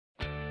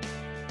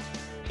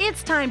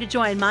It's time to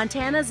join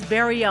Montana's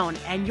very own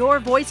and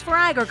your voice for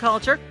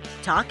agriculture,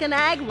 Talkin'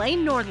 Ag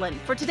Lane Nordland,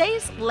 for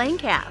today's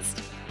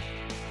Lanecast.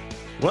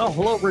 Well,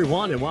 hello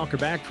everyone, and welcome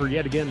back for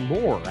yet again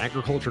more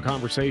agriculture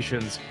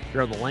conversations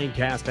here on the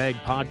Lanecast Ag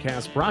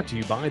Podcast, brought to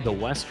you by the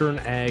Western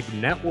Ag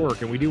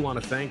Network. And we do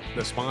want to thank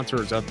the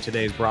sponsors of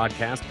today's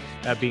broadcast,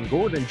 being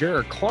Gordon and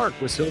Jared Clark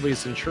with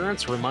Sylvia's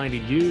Insurance,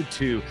 reminding you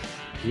to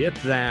get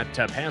that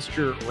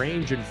pasture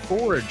range and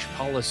forage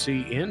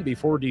policy in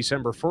before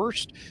December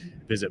 1st.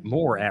 Visit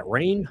more at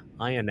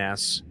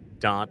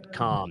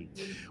rainins.com.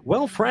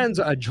 Well, friends,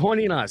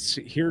 joining us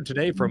here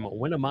today from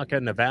Winnemucca,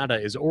 Nevada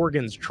is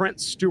Oregon's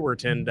Trent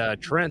Stewart. And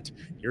Trent,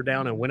 you're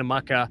down in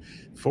Winnemucca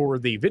for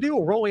the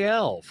Video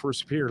Royale for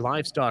Superior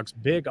Livestock's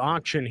big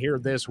auction here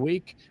this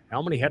week.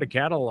 How many head of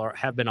cattle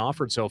have been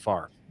offered so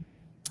far?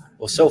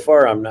 Well, so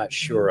far, I'm not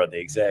sure on the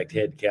exact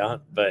head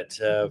count, but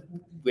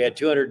we had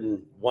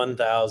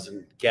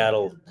 201,000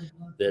 cattle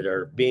that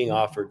are being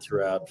offered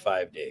throughout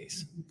 5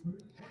 days.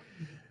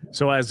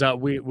 So as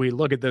we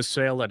look at this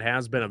sale, it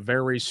has been a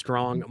very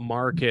strong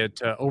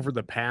market over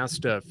the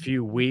past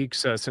few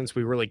weeks since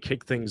we really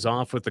kicked things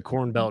off with the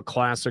Corn Belt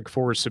Classic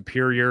for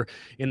Superior.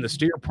 In the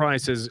steer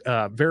prices,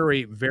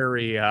 very,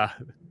 very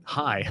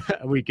high,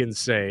 we can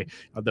say.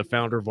 The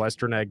founder of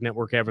Western Ag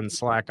Network, Evan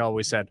Slack,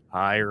 always said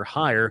higher,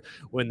 higher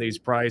when these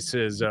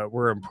prices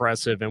were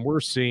impressive. And we're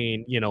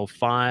seeing,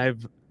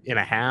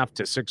 5.5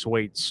 to 6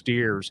 weight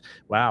steers.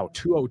 Wow,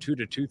 202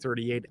 to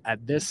 238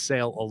 at this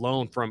sale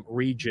alone from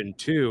Region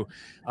 2.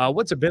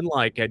 What's it been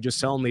like just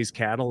selling these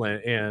cattle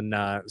and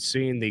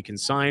seeing the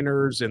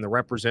consigners and the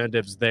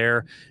representatives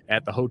there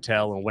at the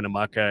hotel in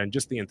Winnemucca and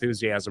just the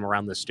enthusiasm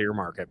around the steer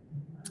market?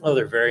 Oh,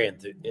 they're very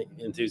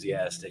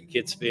enthusiastic.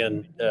 It's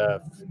been, a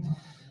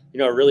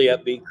really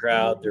upbeat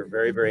crowd. They're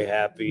very, very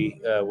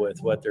happy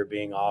with what they're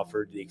being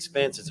offered. The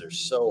expenses are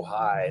so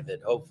high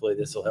that hopefully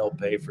this will help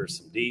pay for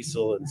some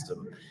diesel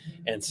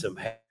and some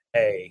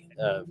hay,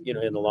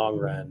 in the long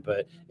run.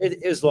 But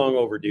it is long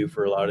overdue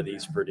for a lot of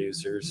these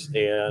producers.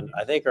 And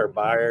I think our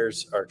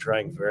buyers are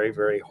trying very,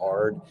 very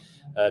hard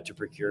to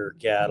procure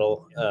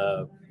cattle,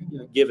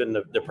 given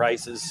the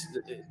prices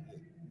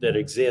that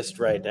exist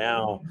right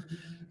now.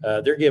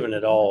 They're giving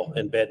it all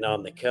and betting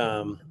on the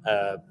come.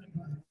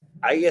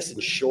 I guess in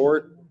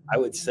short, I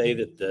would say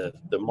that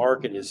the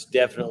market is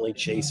definitely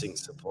chasing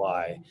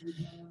supply.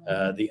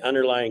 The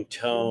underlying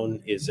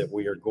tone is that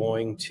we are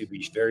going to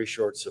be very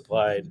short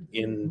supplied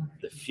in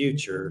the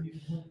future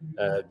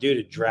due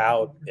to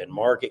drought and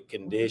market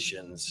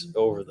conditions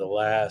over the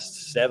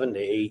last 7 to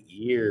 8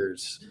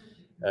 years.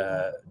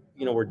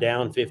 We're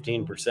down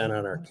 15%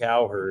 on our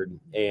cow herd,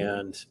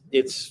 and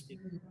it's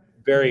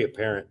very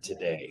apparent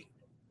today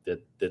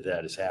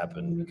that has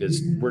happened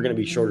because we're going to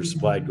be shorter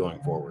supplied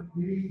going forward.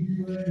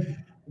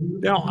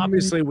 Now,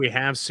 obviously, we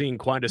have seen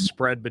quite a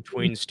spread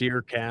between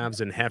steer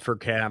calves and heifer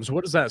calves.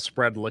 What is that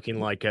spread looking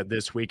like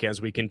this week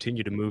as we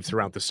continue to move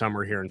throughout the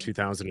summer here in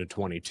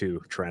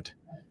 2022, Trent?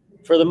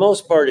 For the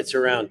most part, it's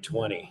around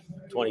 20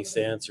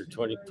 cents or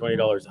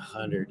 $20 a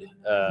hundred.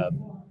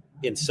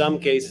 In some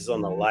cases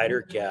on the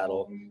lighter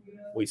cattle,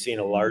 we've seen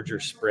a larger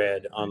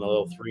spread on the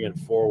little 3 and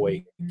 4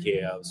 weight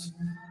calves.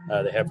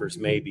 The heifers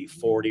may be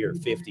 40 or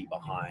 50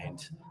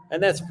 behind.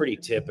 And that's pretty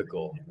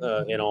typical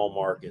in all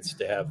markets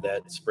to have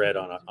that spread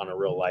on a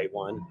real light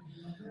one.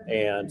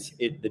 And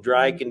the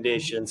dry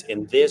conditions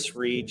in this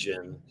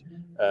region,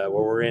 where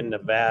we're in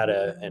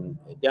Nevada and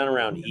down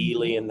around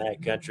Ely in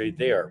that country,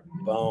 they are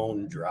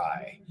bone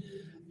dry.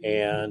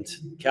 And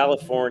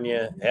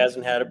California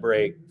hasn't had a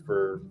break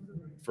for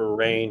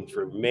rain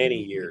for many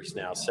years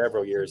now,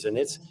 several years, and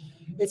it's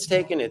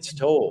taken its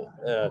toll.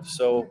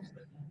 So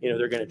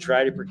they're going to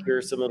try to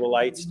procure some of the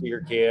light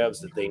steer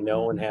calves that they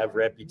know and have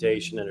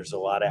reputation, and there's a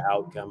lot of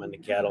outcome, and the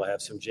cattle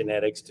have some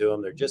genetics to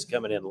them. They're just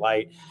coming in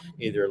light,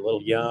 either a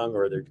little young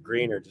or they're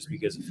greener just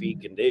because of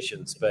feed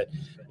conditions. But,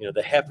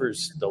 the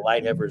heifers, the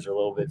light heifers are a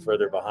little bit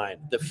further behind.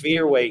 The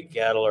feeder weight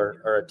cattle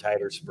are a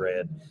tighter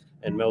spread.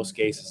 In most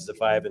cases, the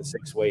 5 and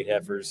 6 weight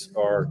heifers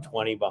are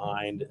 20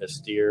 behind a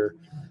steer.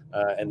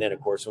 And then, of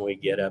course, when we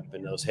get up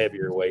in those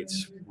heavier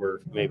weights,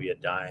 we're maybe a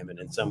dime, and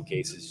in some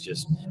cases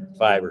just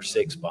 5 or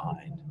 6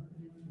 behind.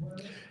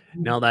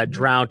 Now, that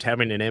drought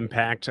having an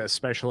impact,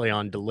 especially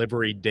on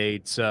delivery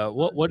dates,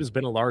 what has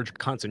been a large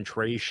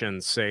concentration,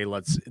 say,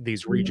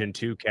 these Region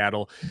 2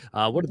 cattle?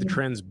 What have the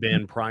trends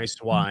been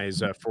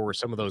price-wise for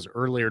some of those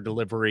earlier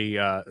delivery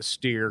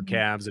steer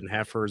calves and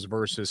heifers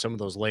versus some of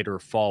those later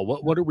fall?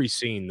 What are we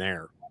seeing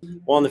there?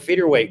 Well, in the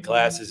feeder weight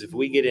classes, if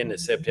we get into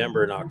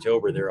September and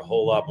October, they're a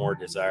whole lot more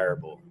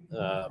desirable.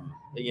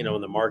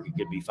 And the market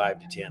could be 5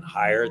 to 10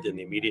 higher than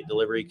the immediate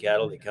delivery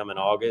cattle that come in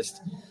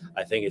August.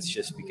 I think it's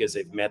just because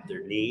they've met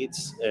their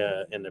needs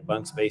and the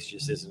bunk space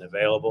just isn't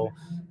available.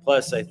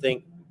 Plus, I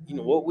think,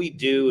 what we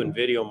do in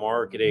video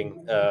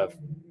marketing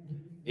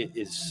it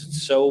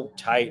is so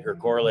tight or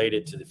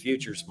correlated to the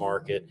futures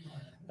market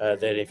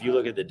that if you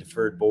look at the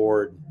deferred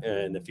board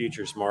in the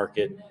futures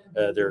market,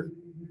 they're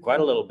quite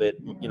a little bit,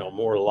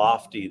 more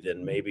lofty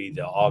than maybe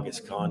the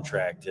August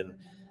contract. And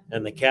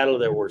And the cattle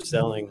that we're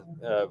selling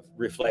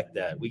reflect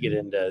that. We get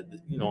into,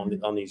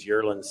 on these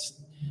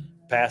yearlings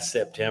past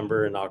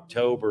September and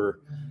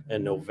October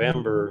and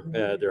November,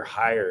 they're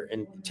higher.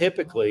 And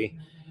typically,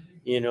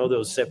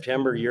 those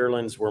September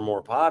yearlings were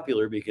more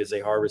popular because they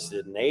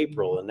harvested in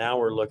April. And now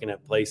we're looking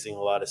at placing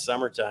a lot of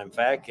summertime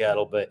fat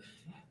cattle. But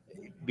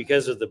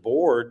because of the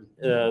board,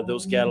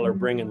 those cattle are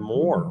bringing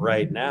more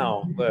right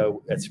now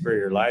at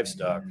Superior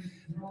Livestock.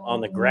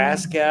 On the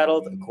grass cattle,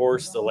 of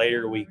course, the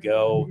later we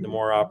go, the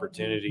more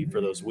opportunity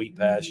for those wheat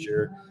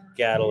pasture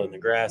cattle and the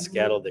grass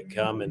cattle that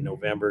come in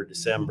November,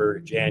 December,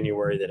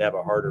 January that have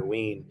a harder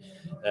wean.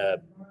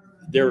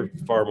 They're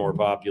far more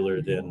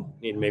popular than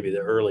maybe the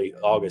early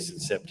August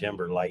and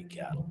September light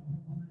cattle.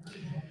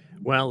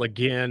 Well,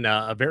 again,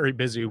 a very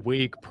busy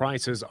week.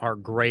 Prices are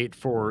great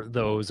for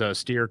those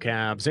steer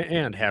calves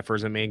and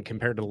heifers. I mean,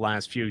 compared to the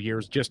last few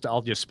years,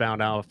 I'll just spout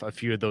off a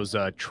few of those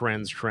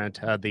trends, Trent.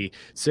 The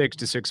 6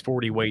 to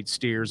 640 weight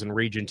steers in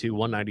Region 2,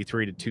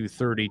 193 to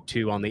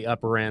 232 on the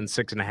upper end,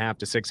 6.5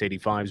 to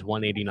 685s,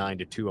 189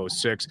 to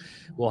 206.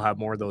 We'll have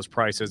more of those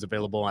prices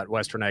available at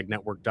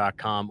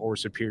westernagnetwork.com or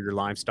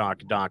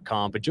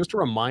superiorlivestock.com. But just a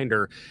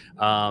reminder,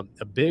 a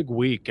big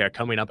week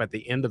coming up at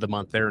the end of the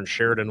month there in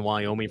Sheridan,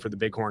 Wyoming for the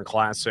Bighorn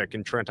Classic.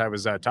 And Trent, I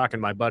was talking to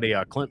my buddy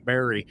Clint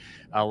Berry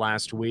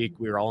last week.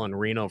 We were all in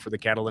Reno for the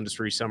Cattle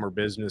Industry Summer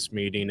Business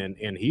Meeting,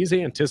 and he's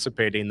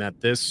anticipating that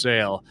this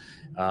sale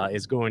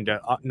is going to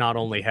not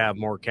only have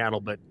more cattle,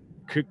 but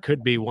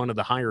could be one of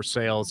the higher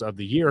sales of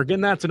the year.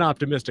 Again, that's an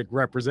optimistic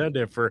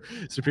representative for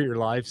Superior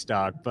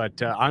Livestock, but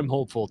I'm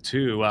hopeful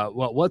too.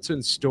 What's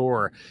in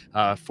store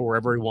for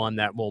everyone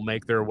that will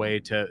make their way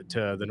to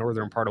the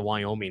northern part of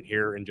Wyoming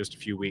here in just a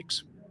few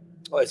weeks?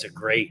 Oh, it's a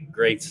great,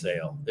 great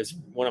sale. It's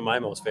one of my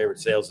most favorite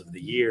sales of the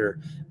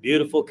year.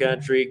 Beautiful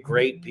country,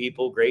 great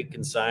people, great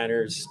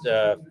consigners,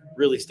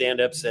 really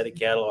stand-up set of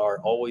cattle are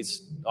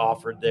always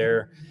offered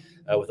there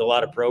with a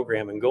lot of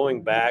programming.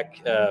 Going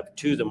back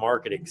to the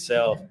market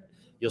itself,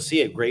 you'll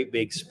see a great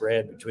big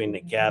spread between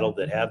the cattle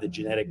that have the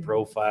genetic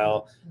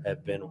profile,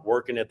 have been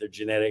working at their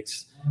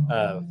genetics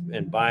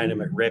and buying them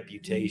at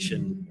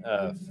reputation,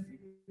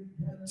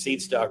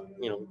 seed stock,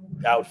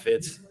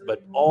 outfits,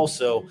 but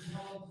also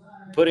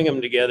putting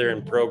them together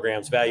in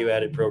programs,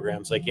 value-added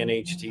programs like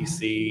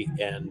NHTC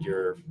and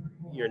your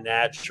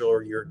natural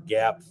or your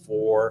Gap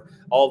 4.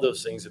 All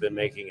those things have been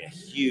making a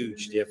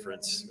huge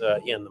difference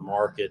in the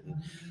market. And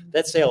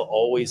that sale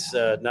always,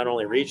 not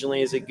only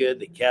regionally is it good,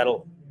 the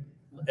cattle,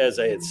 as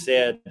I had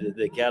said,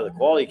 the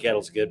quality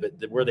cattle is good,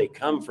 but where they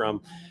come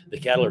from, the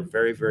cattle are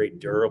very, very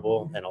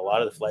durable, and a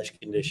lot of the flesh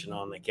condition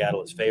on the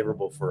cattle is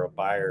favorable for a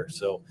buyer.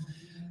 So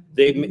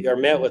they are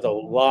met with a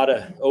lot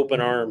of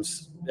open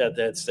arms at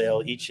that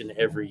sale each and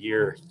every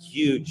year.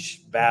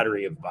 Huge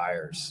battery of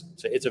buyers.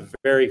 So it's a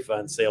very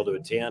fun sale to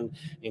attend.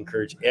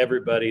 Encourage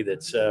everybody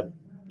that's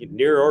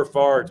near or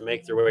far to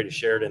make their way to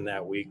Sheridan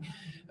that week.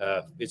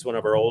 It's one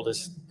of our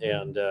oldest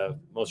and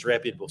most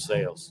reputable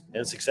sales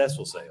and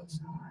successful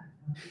sales.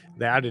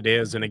 That it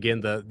is. And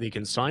again, the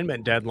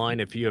consignment deadline,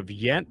 if you have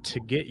yet to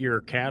get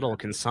your cattle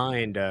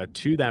consigned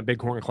to that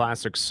Bighorn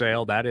Classic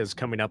sale, that is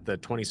coming up the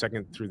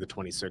 22nd through the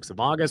 26th of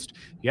August.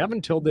 You have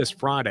until this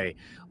Friday,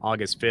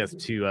 August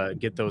 5th, to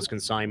get those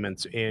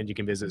consignments in. You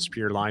can visit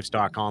Superior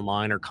Livestock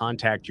online or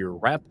contact your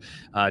rep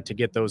to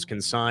get those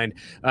consigned.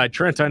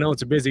 Trent, I know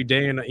it's a busy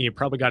day and you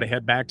probably got to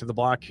head back to the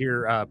block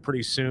here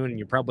pretty soon.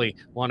 You probably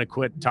want to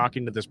quit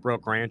talking to this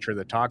broke rancher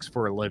that talks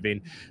for a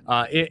living.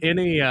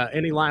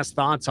 Any last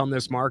thoughts on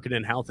this market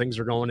and how things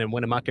are going in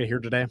Winnemucca here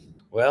today?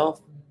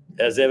 Well,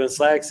 as Evan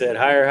Slack said,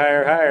 higher,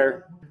 higher,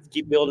 higher.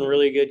 Keep building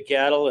really good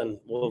cattle, and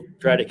we'll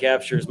try to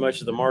capture as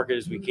much of the market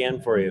as we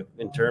can for you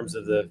in terms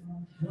of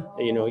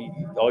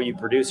all you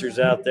producers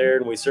out there.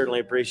 And we certainly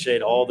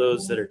appreciate all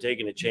those that are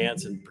taking a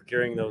chance and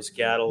procuring those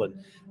cattle and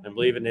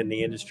believing in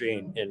the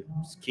industry and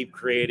keep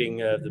creating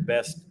the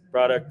best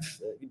product,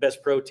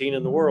 best protein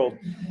in the world.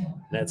 And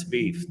that's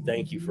beef.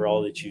 Thank you for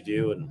all that you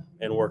do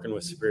and working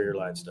with Superior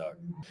Livestock.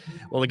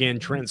 Well, again,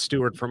 Trent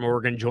Stewart from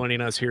Oregon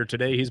joining us here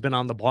today. He's been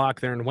on the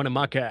block there in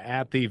Winnemucca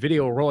at the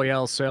Video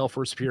Royale sale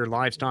for Superior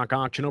Livestock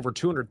Auction. Over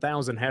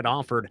 200,000 head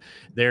offered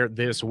there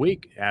this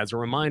week. As a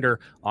reminder,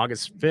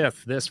 August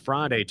 5th, this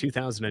Friday,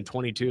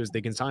 2022, is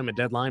the consignment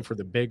deadline for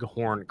the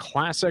Bighorn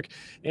Classic.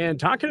 And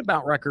talking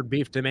about record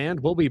beef demand,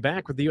 we'll be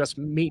back with the U.S.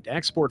 Meat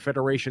Export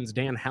Federation's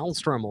Dan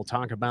Halstrom. We'll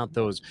talk about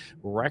those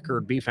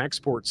record beef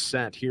exports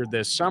set here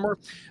this summer.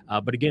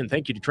 But again,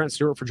 thank you to Trent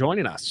Stewart for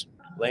joining us.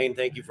 Lane,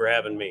 thank you for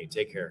having me.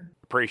 Take care.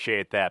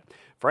 Appreciate that.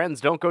 Friends,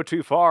 don't go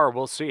too far.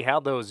 We'll see how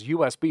those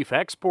U.S. beef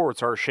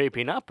exports are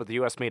shaping up with the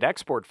U.S. Meat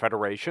Export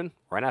Federation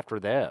right after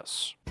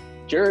this.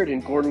 Jared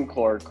and Gordon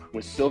Clark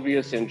with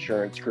Sylvius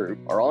Insurance Group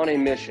are on a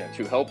mission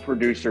to help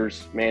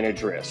producers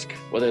manage risk,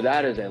 whether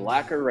that is a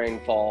lack of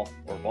rainfall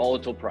or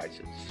volatile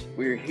prices.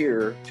 We're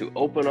here to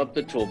open up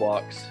the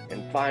toolbox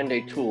and find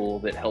a tool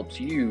that helps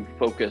you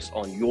focus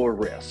on your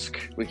risk.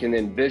 We can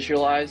then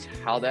visualize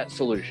how that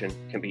solution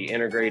can be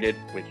integrated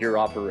with your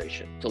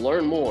operation. To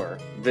learn more,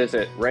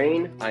 visit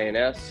rainins.com.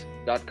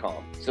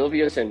 Sylviasinsurance.com.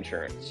 Sylvia's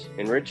Insurance,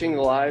 enriching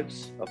the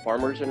lives of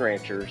farmers and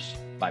ranchers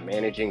by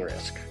managing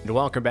risk. And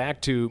welcome back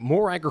to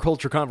more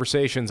agriculture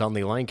conversations on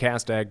the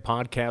Lanecast Ag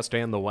Podcast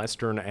and the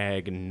Western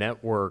Ag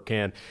Network.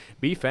 And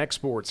beef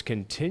exports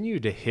continue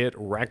to hit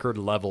record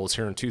levels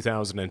here in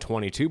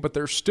 2022, but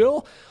there's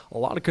still a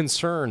lot of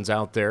concerns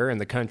out there in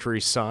the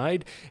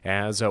countryside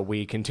as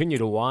we continue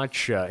to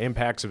watch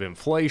impacts of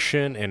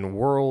inflation and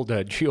world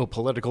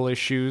geopolitical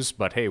issues.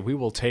 But hey, we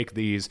will take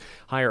these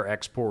higher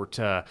export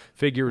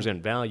figures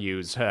and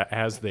values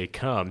as they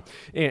come.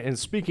 And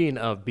speaking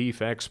of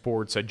beef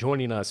exports,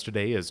 joining us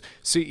today is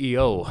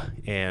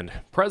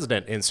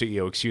President and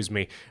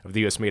CEO, of the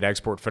U.S. Meat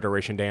Export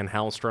Federation. Dan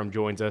Halstrom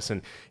joins us.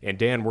 And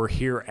Dan, we're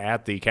here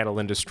at the Cattle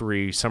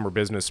Industry Summer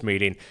Business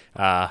Meeting.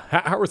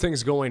 How are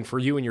things going for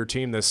you and your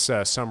team this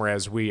summer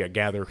as we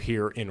gather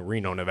here in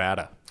Reno,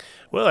 Nevada?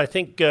 Well, I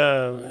think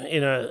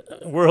in a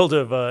world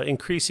of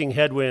increasing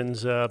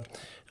headwinds,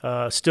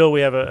 still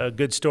we have a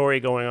good story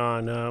going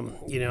on.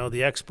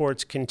 The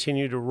exports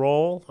continue to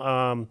roll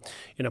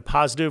in a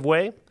positive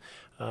way.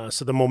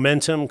 So the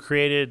momentum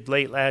created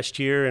late last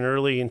year and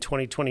early in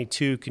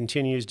 2022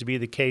 continues to be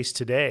the case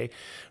today,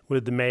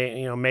 with the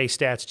May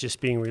stats just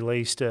being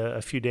released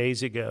a few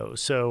days ago.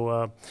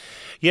 So,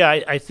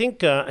 I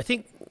think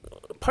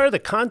part of the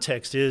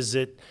context is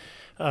that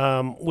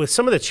with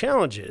some of the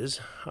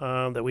challenges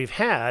that we've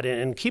had,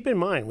 and keep in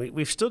mind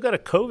we've still got a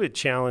COVID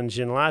challenge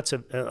in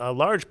a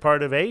large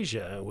part of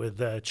Asia,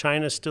 with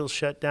China still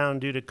shut down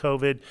due to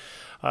COVID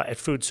at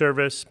food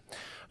service.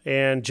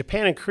 And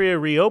Japan and Korea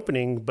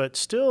reopening, but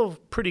still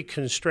pretty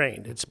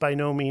constrained. It's by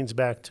no means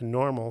back to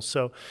normal.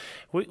 So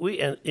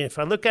and if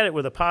I look at it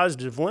with a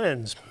positive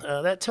lens,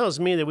 that tells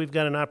me that we've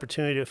got an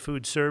opportunity to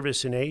food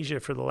service in Asia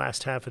for the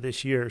last half of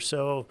this year.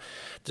 So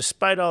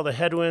despite all the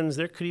headwinds,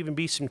 there could even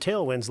be some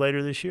tailwinds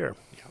later this year.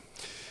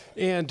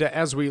 And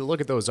as we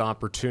look at those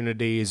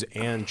opportunities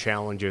and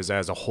challenges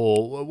as a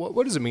whole,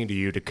 what does it mean to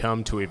you to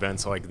come to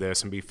events like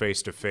this and be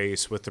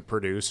face-to-face with the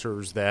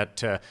producers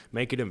that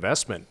make an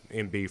investment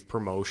in beef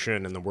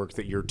promotion and the work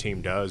that your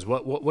team does?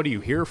 What do you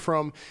hear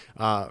from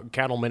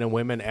cattlemen and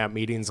women at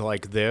meetings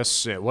like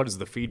this? What is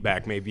the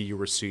feedback maybe you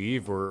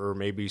receive, or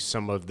maybe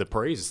some of the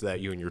praise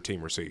that you and your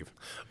team receive?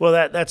 Well,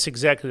 that's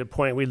exactly the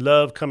point. We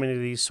love coming to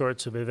these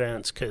sorts of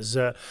events because,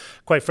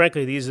 quite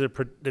frankly, these are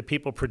the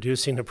people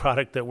producing the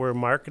product that we're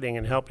marketing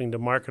and helping to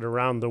market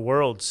around the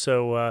world.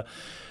 So,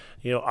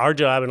 our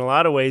job in a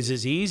lot of ways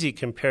is easy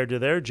compared to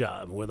their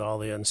job with all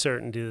the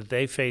uncertainty that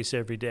they face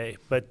every day.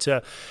 But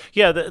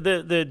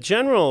the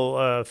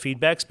general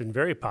feedback's been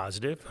very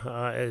positive,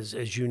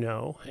 as you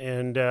know,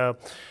 and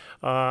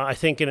I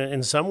think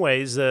in some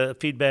ways the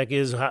feedback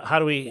is how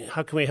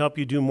can we help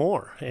you do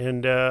more?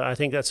 And I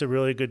think that's a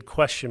really good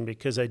question,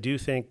 because I do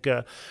think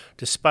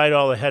despite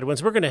all the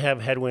headwinds, we're going to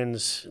have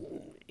headwinds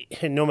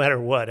no matter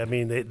what. I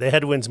mean, the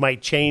headwinds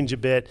might change a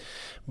bit,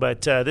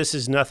 but this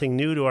is nothing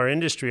new to our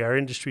industry. Our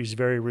industry is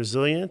very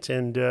resilient,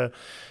 and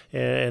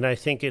I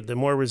think the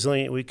more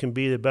resilient we can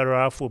be, the better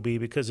off we'll be,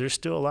 because there's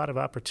still a lot of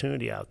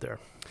opportunity out there.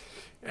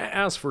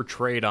 As for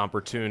trade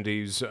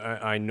opportunities,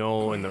 I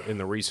know in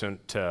the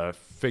recent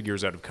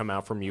figures that have come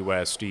out from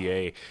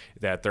USDA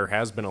that there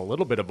has been a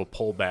little bit of a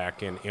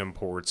pullback in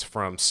imports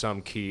from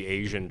some key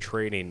Asian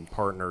trading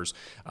partners.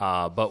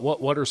 But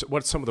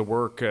what's some of the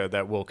work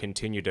that will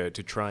continue to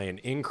try and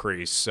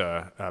increase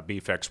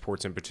beef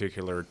exports in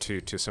particular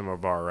to some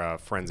of our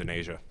friends in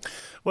Asia?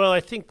 Well, I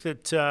think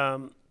that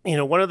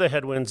one of the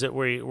headwinds that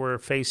we're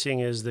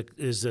facing is the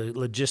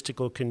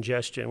logistical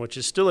congestion, which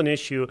is still an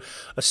issue,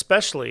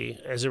 especially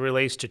as it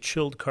relates to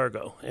chilled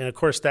cargo. And of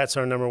course, that's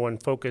our number one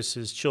focus,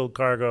 is chilled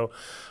cargo,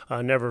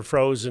 never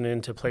frozen,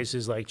 into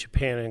places like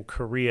Japan and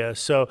Korea.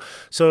 So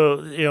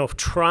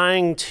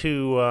trying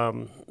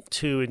to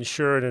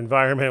ensure an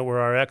environment where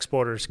our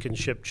exporters can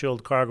ship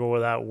chilled cargo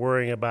without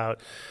worrying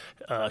about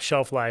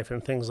shelf life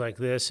and things like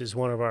this is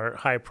one of our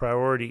high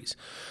priorities.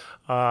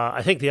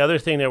 I think the other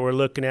thing that we're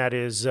looking at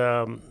is,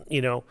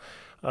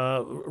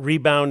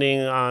 rebounding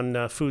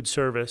on food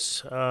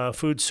service.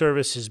 Food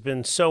service has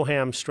been so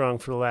hamstrung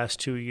for the last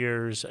 2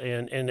 years,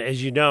 and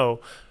as you know,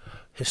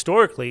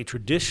 historically,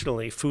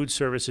 traditionally, food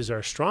service is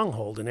our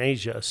stronghold in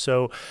Asia.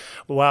 So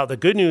while the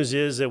good news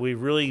is that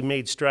we've really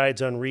made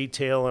strides on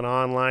retail and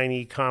online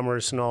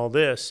e-commerce and all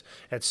this,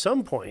 at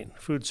some point,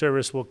 food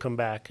service will come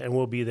back and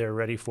we'll be there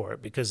ready for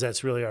it, because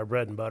that's really our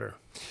bread and butter.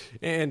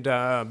 And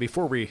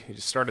before we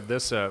started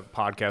this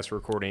podcast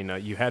recording,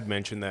 you had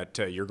mentioned that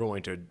you're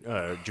going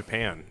to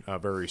Japan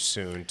very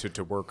soon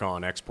to work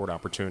on export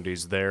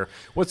opportunities there.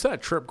 What's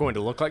that trip going to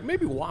look like?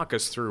 Maybe walk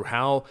us through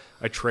how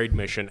a trade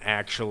mission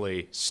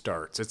actually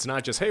starts. It's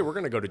not just, hey, we're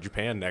going to go to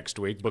Japan next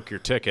week, book your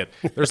ticket.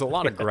 There's a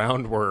lot of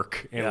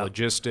groundwork and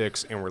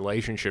logistics and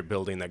relationship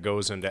building that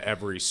goes into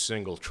every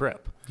single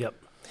trip. Yep.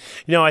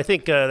 I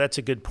think that's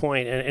a good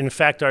point. And in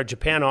fact, our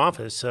Japan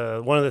office,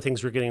 one of the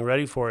things we're getting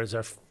ready for is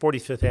our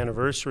 45th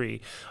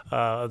anniversary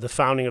of the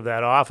founding of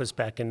that office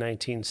back in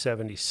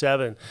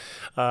 1977.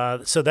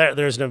 So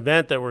there's an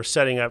event that we're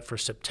setting up for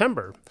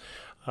September.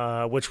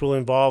 which will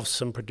involve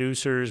some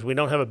producers. We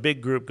don't have a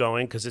big group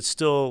going because it's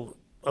still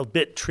a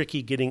bit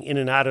tricky getting in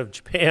and out of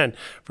Japan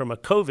from a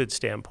COVID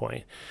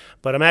standpoint.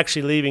 But I'm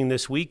actually leaving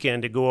this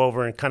weekend to go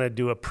over and kind of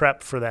do a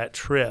prep for that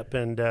trip.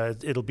 And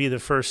it'll be the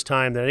first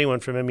time that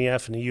anyone from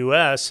MEF in the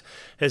U.S.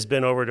 has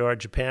been over to our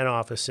Japan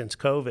office since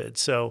COVID.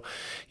 So,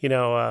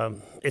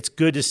 it's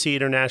good to see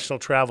international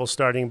travel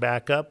starting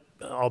back up,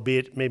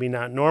 albeit maybe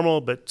not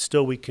normal, but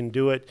still we can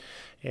do it.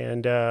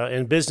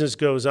 And business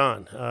goes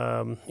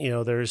on.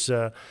 There's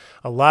a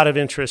lot of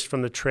interest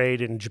from the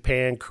trade in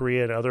Japan,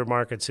 Korea, and other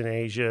markets in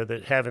Asia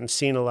that haven't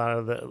seen a lot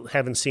of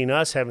haven't seen a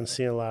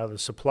lot of the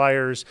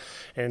suppliers.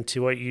 And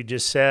to what you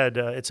just said,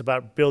 it's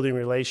about building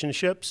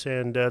relationships,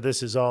 and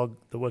this is all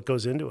what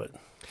goes into it.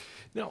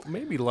 Now,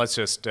 maybe let's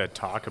just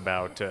talk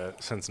about,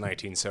 since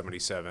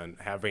 1977,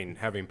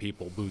 having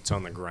people boots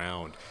on the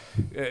ground.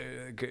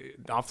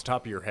 Off the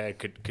top of your head,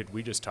 could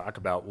we just talk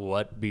about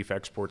what beef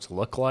exports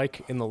look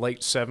like in the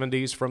late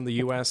 70s from the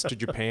U.S. to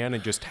Japan,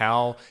 and just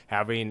how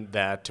having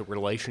that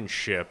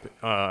relationship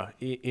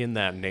in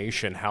that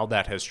nation, how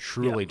that has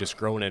truly just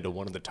grown into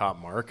one of the top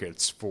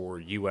markets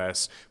for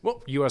U.S.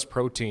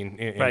 protein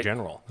in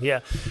general? Yeah,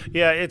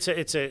 it's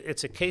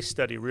a case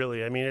study,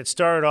 really. I mean, it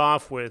started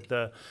off with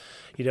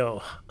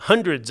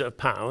hundreds of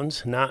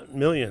pounds, not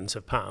millions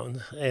of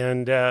pounds.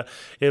 And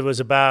it was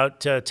about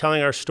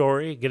telling our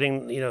story,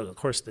 getting, of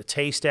course, the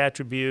taste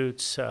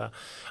attributes. And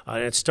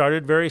it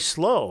started very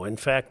slow. In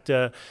fact,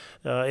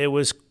 it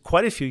was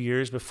quite a few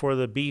years before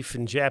the beef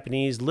and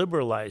Japanese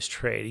liberalized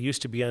trade. It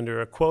used to be under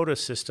a quota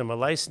system, a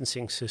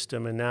licensing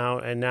system, and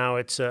now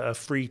it's a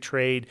free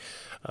trade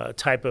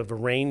type of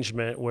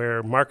arrangement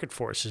where market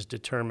forces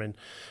determine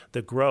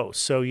the growth.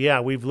 So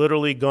we've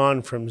literally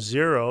gone from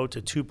 0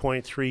 to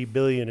 2.3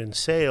 billion in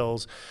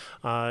sales,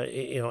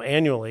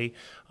 annually,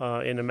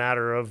 in a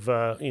matter of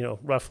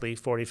roughly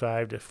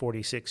 45 to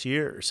 46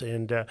 years.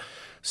 And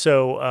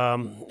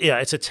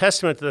it's a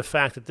testament to the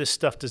fact that this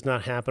stuff does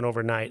not happen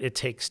overnight. It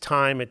takes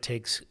time, it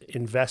takes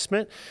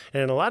investment,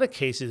 and in a lot of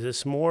cases,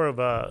 it's more of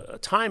a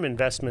time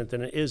investment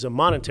than it is a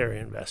monetary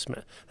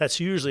investment. That's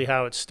usually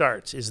how it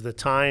starts: is the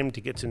time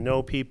to get to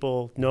know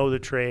people, know the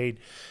trade,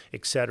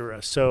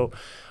 etc. So.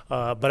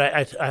 But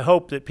I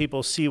hope that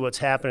people see what's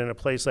happening in a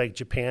place like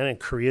Japan, and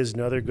Korea is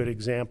another good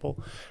example,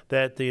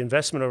 that the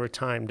investment over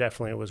time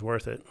definitely was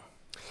worth it.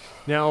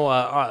 Now,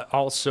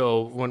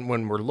 also,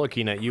 when we're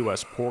looking at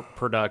U.S. pork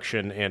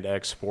production and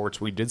exports,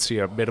 we did see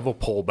a bit of a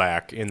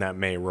pullback in that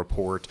May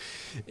report.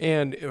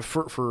 And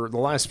for the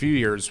last few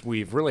years,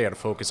 we've really had a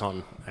focus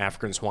on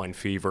African swine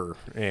fever,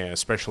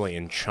 especially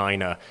in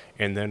China.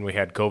 And then we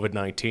had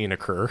COVID-19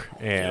 occur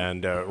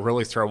and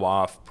really throw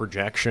off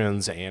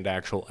projections and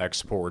actual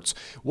exports.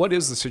 What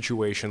is the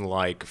situation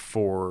like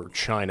for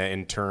China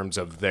in terms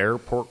of their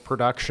pork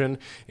production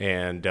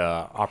and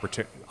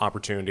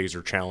opportunities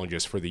or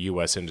challenges for the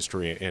U.S. industry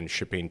and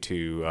shipping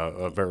to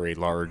a very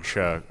large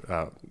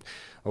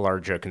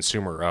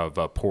consumer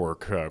of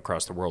pork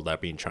across the world, that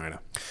being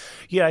China?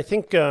 Yeah, I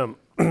think the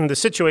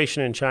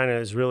situation in China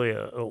is really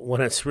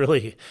when it's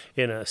really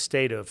in a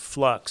state of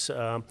flux.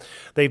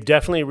 They've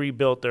definitely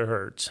rebuilt their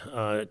herds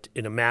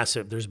in a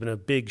massive. There's been a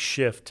big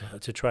shift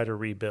to try to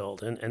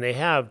rebuild, and they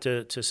have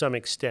to some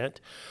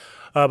extent.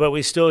 But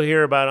we still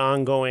hear about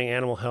ongoing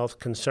animal health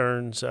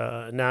concerns,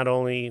 not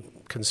only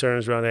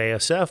concerns around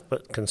ASF,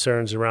 but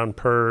concerns around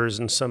PRRS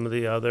and some of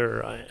the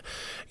other,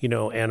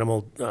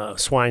 animal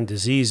swine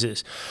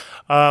diseases.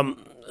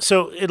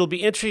 So it'll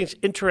be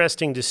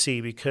interesting to see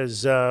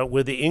because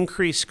with the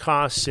increased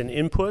costs and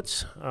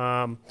inputs,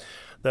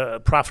 the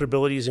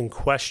profitability is in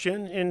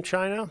question in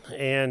China,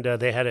 and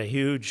they had a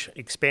huge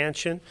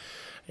expansion.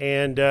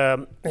 And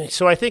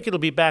so I think it'll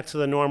be back to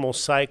the normal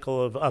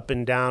cycle of up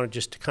and down. It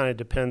just kind of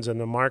depends on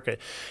the market.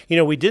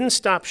 We didn't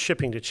stop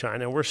shipping to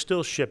China. We're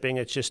still shipping.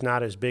 It's just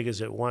not as big as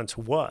it once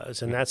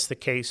was, and that's the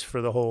case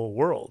for the whole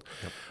world.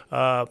 Yep.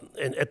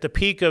 And at the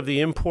peak of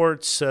the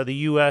imports, the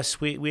U.S.,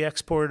 we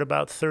exported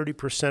about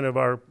 30% of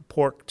our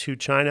pork to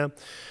China.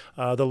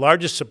 The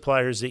largest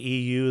suppliers, the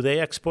EU,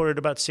 they exported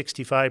about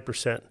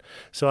 65%.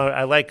 So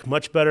I like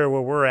much better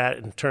where we're at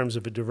in terms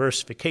of a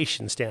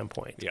diversification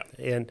standpoint. Yeah.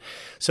 And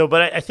so,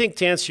 but I think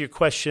to answer your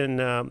question,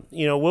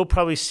 we'll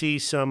probably see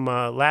some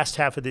last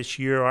half of this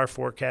year. Our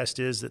forecast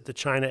is that the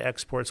China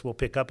exports will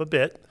pick up a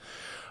bit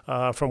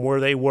from where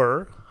they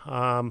were.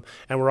 And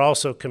we're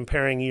also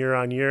comparing year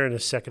on year in the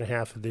second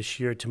half of this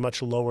year to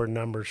much lower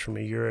numbers from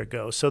a year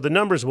ago. So the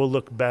numbers will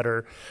look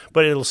better,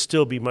 but it'll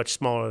still be much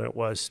smaller than it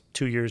was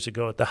 2 years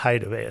ago at the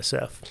height of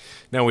ASF.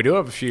 Now, we do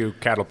have a few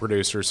cattle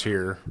producers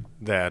here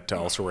that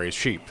also raise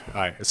sheep.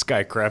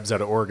 Sky Krebs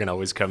out of Oregon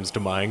always comes to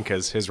mind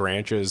because his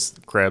ranch is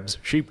Krebs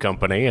Sheep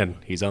Company, and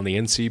he's on the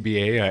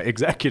NCBA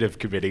executive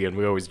committee, and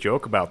we always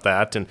joke about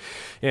that. And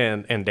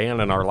Dan,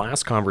 in our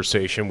last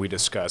conversation, we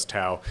discussed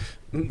how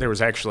there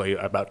was actually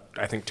about,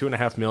 I think,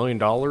 $2.5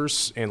 million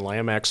in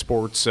lamb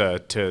exports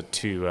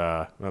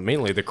to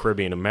mainly the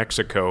Caribbean and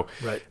Mexico.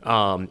 Right.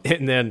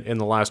 And then in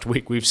the last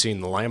week, we've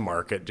seen the lamb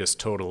market just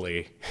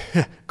totally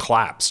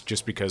collapse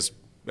just because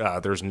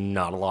there's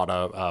not a lot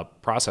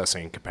of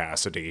processing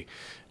capacity.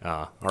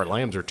 Our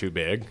lambs are too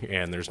big,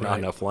 and there's not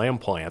enough lamb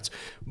plants.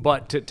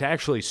 But to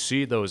actually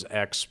see those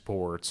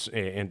exports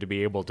and to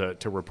be able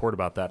to report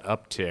about that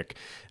uptick,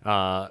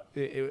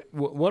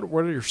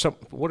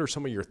 what are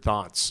some of your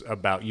thoughts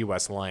about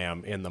U.S.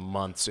 lamb in the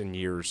months and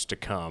years to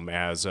come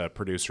as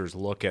producers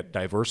look at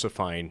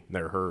diversifying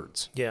their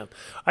herds? Yeah,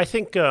 I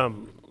think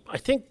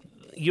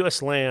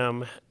U.S.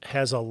 lamb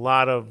has a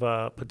lot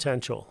of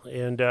potential,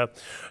 and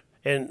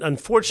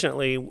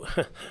unfortunately,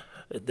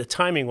 the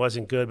timing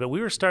wasn't good, but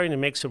we were starting to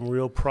make some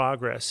real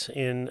progress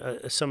in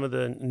some of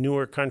the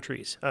newer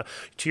countries.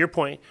 To your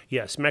point,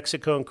 yes,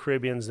 Mexico and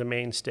Caribbean's the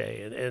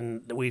mainstay,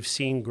 and we've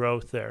seen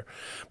growth there.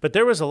 But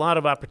there was a lot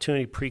of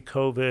opportunity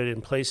pre-COVID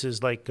in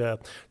places like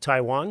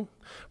Taiwan,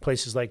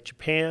 places like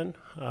Japan,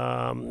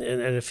 and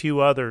a few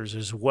others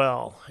as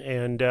well.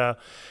 And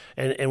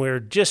we were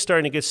just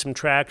starting to get some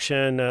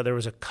traction. There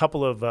was a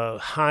couple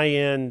of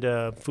high-end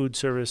food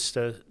service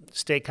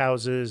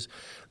steakhouses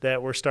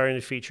that were starting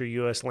to feature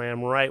U.S.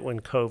 lamb right when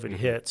COVID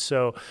hit.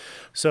 So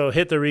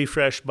hit the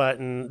refresh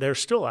button. There's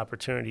still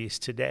opportunities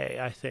today,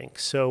 I think.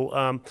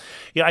 So,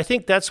 I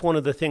think that's one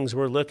of the things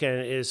we're looking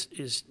at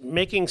is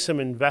making some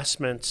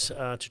investments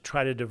to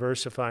try to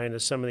diversify into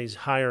some of these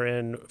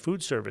higher-end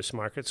food service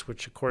markets,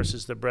 which, of course,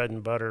 is the bread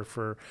and butter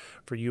for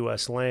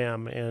U.S.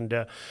 lamb.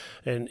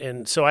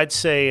 And so I'd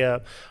say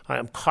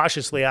I'm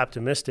cautiously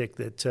optimistic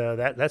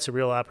that that's a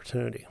real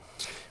opportunity.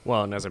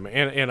 Well, and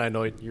I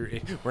know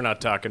we're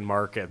not talking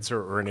markets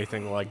or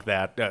anything like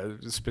that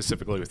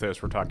specifically with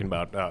this. We're talking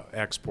about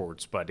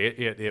exports, but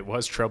it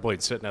was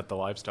troubling sitting at the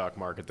livestock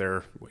market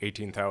there.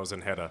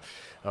 18,000 head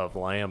of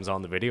lambs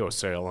on the video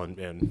sale,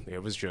 and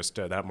it was just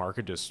that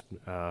market just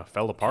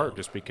fell apart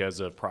just because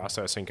of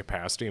processing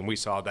capacity, and we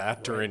saw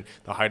that during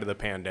the height of the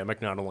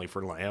pandemic, not only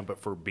for lamb but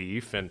for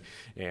beef, and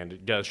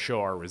it does show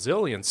our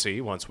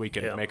resiliency once we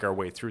can make our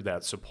way through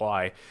that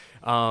supply.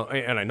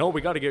 And I know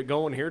we got to get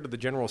going here to the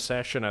general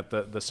session at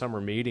the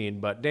summer meeting,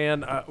 but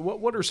Dan,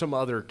 what are some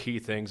other key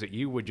things that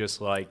you would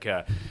just like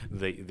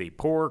the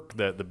pork,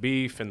 the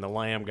beef, and the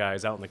lamb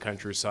guys out in the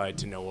countryside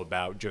to know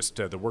about, just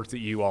the work that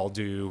you all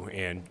do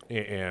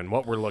and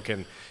what we're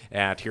looking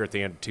at here at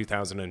the end of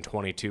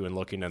 2022 and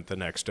looking at the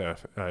next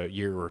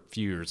year or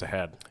few years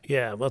ahead?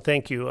 Yeah, well,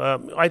 thank you.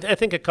 I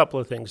think a couple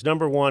of things.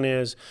 Number one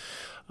is,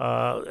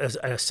 as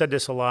I said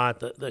this a lot,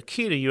 the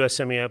key to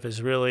USMEF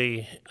is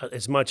really,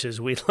 as much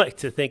as we'd like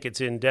to think it's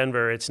in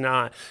Denver, it's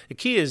not. The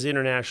key is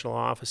international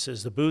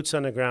offices, the boots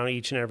on the ground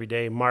each and every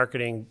day,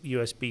 marketing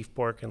U.S. beef,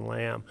 pork, and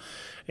lamb.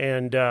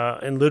 And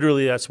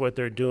literally that's what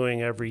they're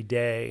doing every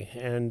day.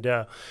 And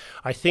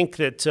I think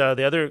that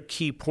the other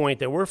key point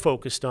that we're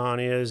focused on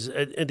is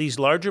these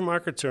larger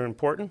markets are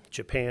important.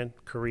 Japan,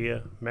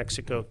 Korea,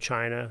 Mexico,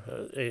 China.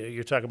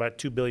 You're talking about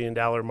 $2 billion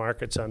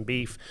markets on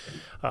beef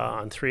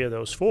on 3 of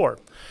those 4.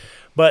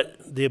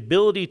 But the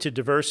ability to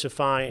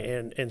diversify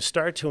and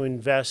start to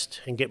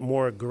invest and get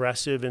more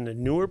aggressive in the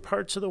newer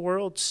parts of the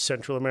world,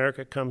 Central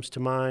America comes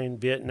to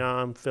mind,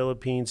 Vietnam,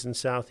 Philippines, and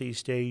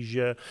Southeast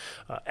Asia,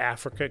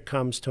 Africa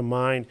comes to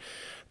mind.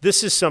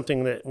 This is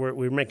something that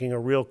we're making a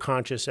real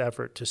conscious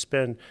effort to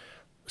spend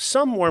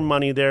some more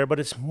money there, but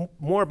it's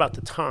more about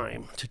the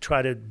time to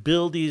try to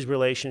build these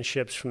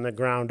relationships from the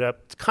ground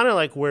up. It's kind of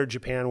like where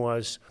Japan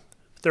was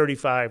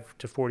 35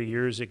 to 40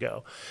 years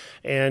ago.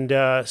 And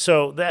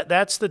so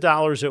that's the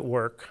dollars at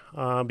work,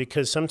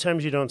 because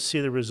sometimes you don't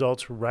see the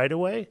results right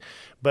away.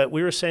 But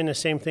we were saying the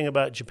same thing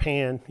about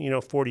Japan,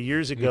 40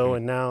 years ago,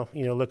 and now,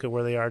 look at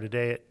where they are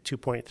today at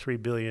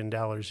 $2.3 billion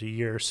a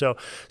year. So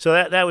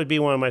that would be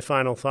one of my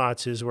final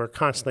thoughts, is we're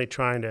constantly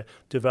trying to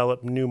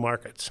develop new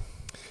markets.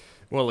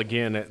 Well,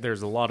 again,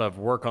 there's a lot of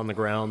work on the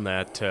ground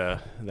that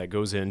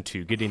goes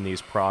into getting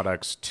these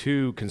products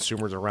to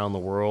consumers around the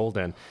world,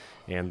 and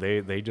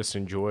they just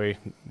enjoy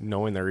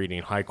knowing they're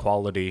eating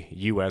high-quality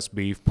U.S.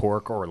 beef,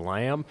 pork, or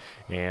lamb,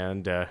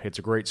 and it's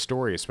a great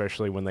story,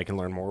 especially when they can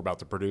learn more about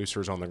the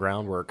producers on the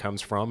ground, where it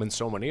comes from, and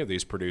so many of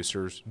these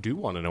producers do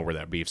want to know where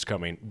that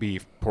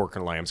beef, pork,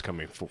 and lamb's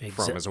coming from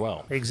as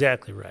well.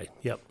 Exactly right.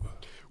 Yep.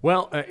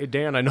 Well,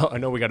 Dan, I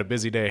know we got a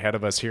busy day ahead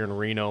of us here in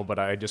Reno, but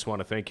I just want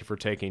to thank you for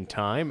taking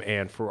time.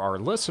 And for our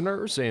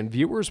listeners and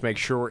viewers, make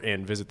sure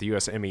and visit the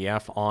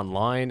USMEF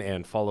online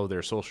and follow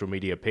their social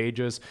media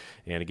pages.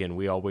 And again,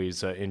 we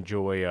always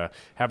enjoy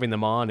having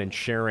them on and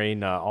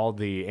sharing all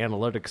the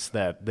analytics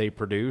that they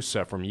produce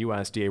from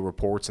USDA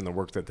reports and the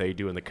work that they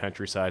do in the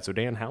countryside. So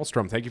Dan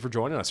Halstrom, thank you for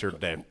joining us here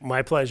today.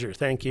 My pleasure.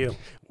 Thank you.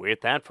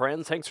 With that,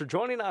 friends, thanks for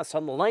joining us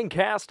on the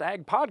Lanecast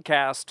Ag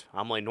Podcast.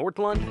 I'm Lane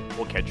Nordlund.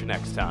 We'll catch you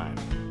next time.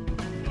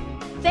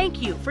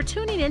 Thank you for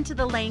tuning in to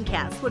the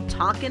Lanecast with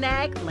Talkin'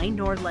 Ag, Lane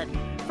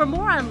Nordlund. For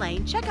more on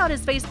Lane, check out his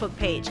Facebook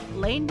page,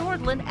 Lane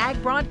Nordlund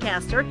Ag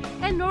Broadcaster,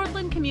 and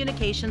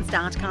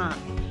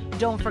NordlundCommunications.com.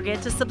 Don't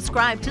forget to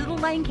subscribe to the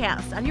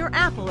Lanecast on your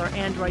Apple or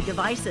Android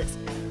devices.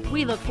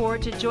 We look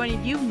forward to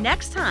joining you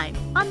next time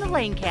on the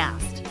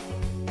Lanecast.